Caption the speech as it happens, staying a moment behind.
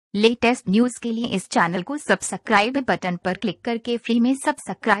Latest news के लिए इस चैनल को सब्सक्राइब बटन पर क्लिक करके फ्री में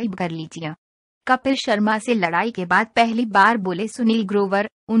सब्सक्राइब कर लीजिए। कपिल शर्मा से लड़ाई के बाद पहली बार बोले सुनील ग्रोवर,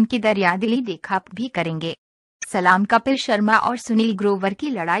 उनकी दरियादिली देखा भी करेंगे। सलाम। कपिल शर्मा और सुनील ग्रोवर की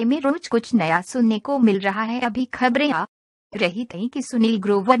लड़ाई में रोज कुछ नया सुनने को मिल रहा है। अभी खबरें आ रही थी कि सुनील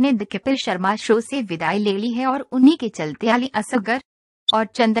ग्रोवर ने द कपिल शर्मा शो से विदाई ले ली है और उन्हीं के चलते अली असगर और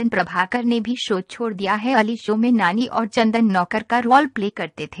चंदन प्रभाकर ने भी शो छोड़ दिया है। अली शो में नानी और चंदन नौकर का रोल प्ले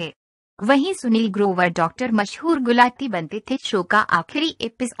करते थे, वहीं सुनील ग्रोवर डॉक्टर मशहूर गुलाटी बनते थे। शो का आखिरी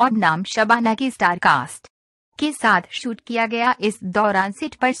एपिसोड नाम शबाना की स्टार कास्ट के साथ शूट किया गया। इस दौरान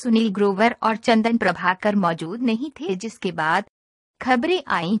सेट पर सुनील ग्रोवर और चंदन प्रभाकर मौजूद नहीं थे, जिसके बाद खबरें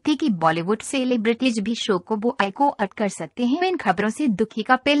आई थी कि बॉलीवुड सेलिब्रिटीज भी शो को बॉयकॉट कर सकते हैं। इन खबरों से दुखी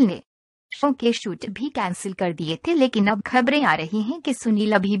कपिल ने शो के शूट भी कैंसिल कर दिए थे, लेकिन अब खबरें आ रही हैं कि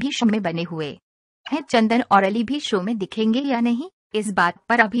सुनील अभी भी शो में बने हुए हैं। चंदन और अली भी शो में दिखेंगे या नहीं, इस बात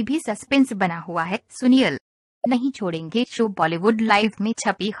पर अभी भी सस्पेंस बना हुआ है। सुनील नहीं छोड़ेंगे शो। बॉलीवुड लाइव में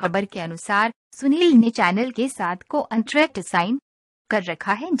छपी खबर के अनुसार सुनील ने चैनल के साथ कॉन्ट्रैक्ट साइन कर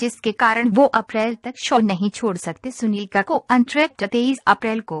रखा है, जिसके कारण वो अप्रैल तक शो नहीं छोड़ सकते। सुनील का कॉन्ट्रैक्ट 23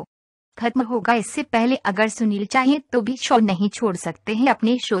 अप्रैल को खत्म होगा। इससे पहले अगर सुनील चाहे तो भी शो नहीं छोड़ सकते हैं।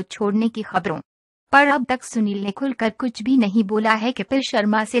 अपने शो छोड़ने की खबरों पर अब तक सुनील ने खुलकर कुछ भी नहीं बोला है। कपिल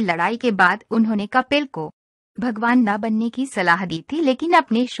शर्मा से लड़ाई के बाद उन्होंने कपिल को भगवान न बनने की सलाह दी थी, लेकिन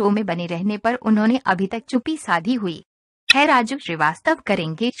अपने शो में बने रहने पर उन्होंने अभी तक चुप्पी साधी हुई है। राजू श्रीवास्तव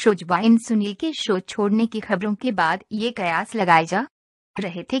करेंगे शो ज्वाइन। सुनील के शो छोड़ने की खबरों के बाद ये कयास लगाए जा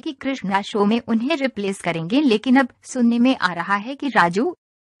रहे थे कि कृष्णा शो में उन्हें रिप्लेस करेंगे, लेकिन अब सुनने में आ रहा है कि राजू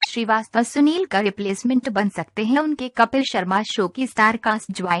श्रीवास्तव सुनील का रिप्लेसमेंट बन सकते हैं। उनके कपिल शर्मा शो की स्टार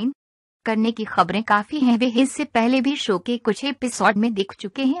कास्ट ज्वाइन करने की खबरें काफी हैं। वे इससे पहले भी शो के कुछ एपिसोड में दिख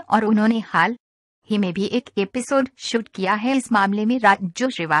चुके हैं और उन्होंने हाल ही में भी एक एपिसोड शूट किया है। इस मामले में राजू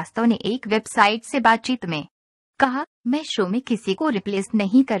श्रीवास्तव ने एक वेबसाइट से बातचीत में कहा, मैं शो में किसी को रिप्लेस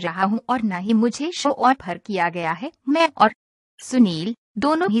नहीं कर रहा हूं और न ही मुझे शो ऑफर किया गया है। मैं और सुनील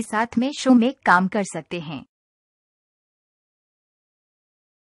दोनों ही साथ में शो में काम कर सकते हैं।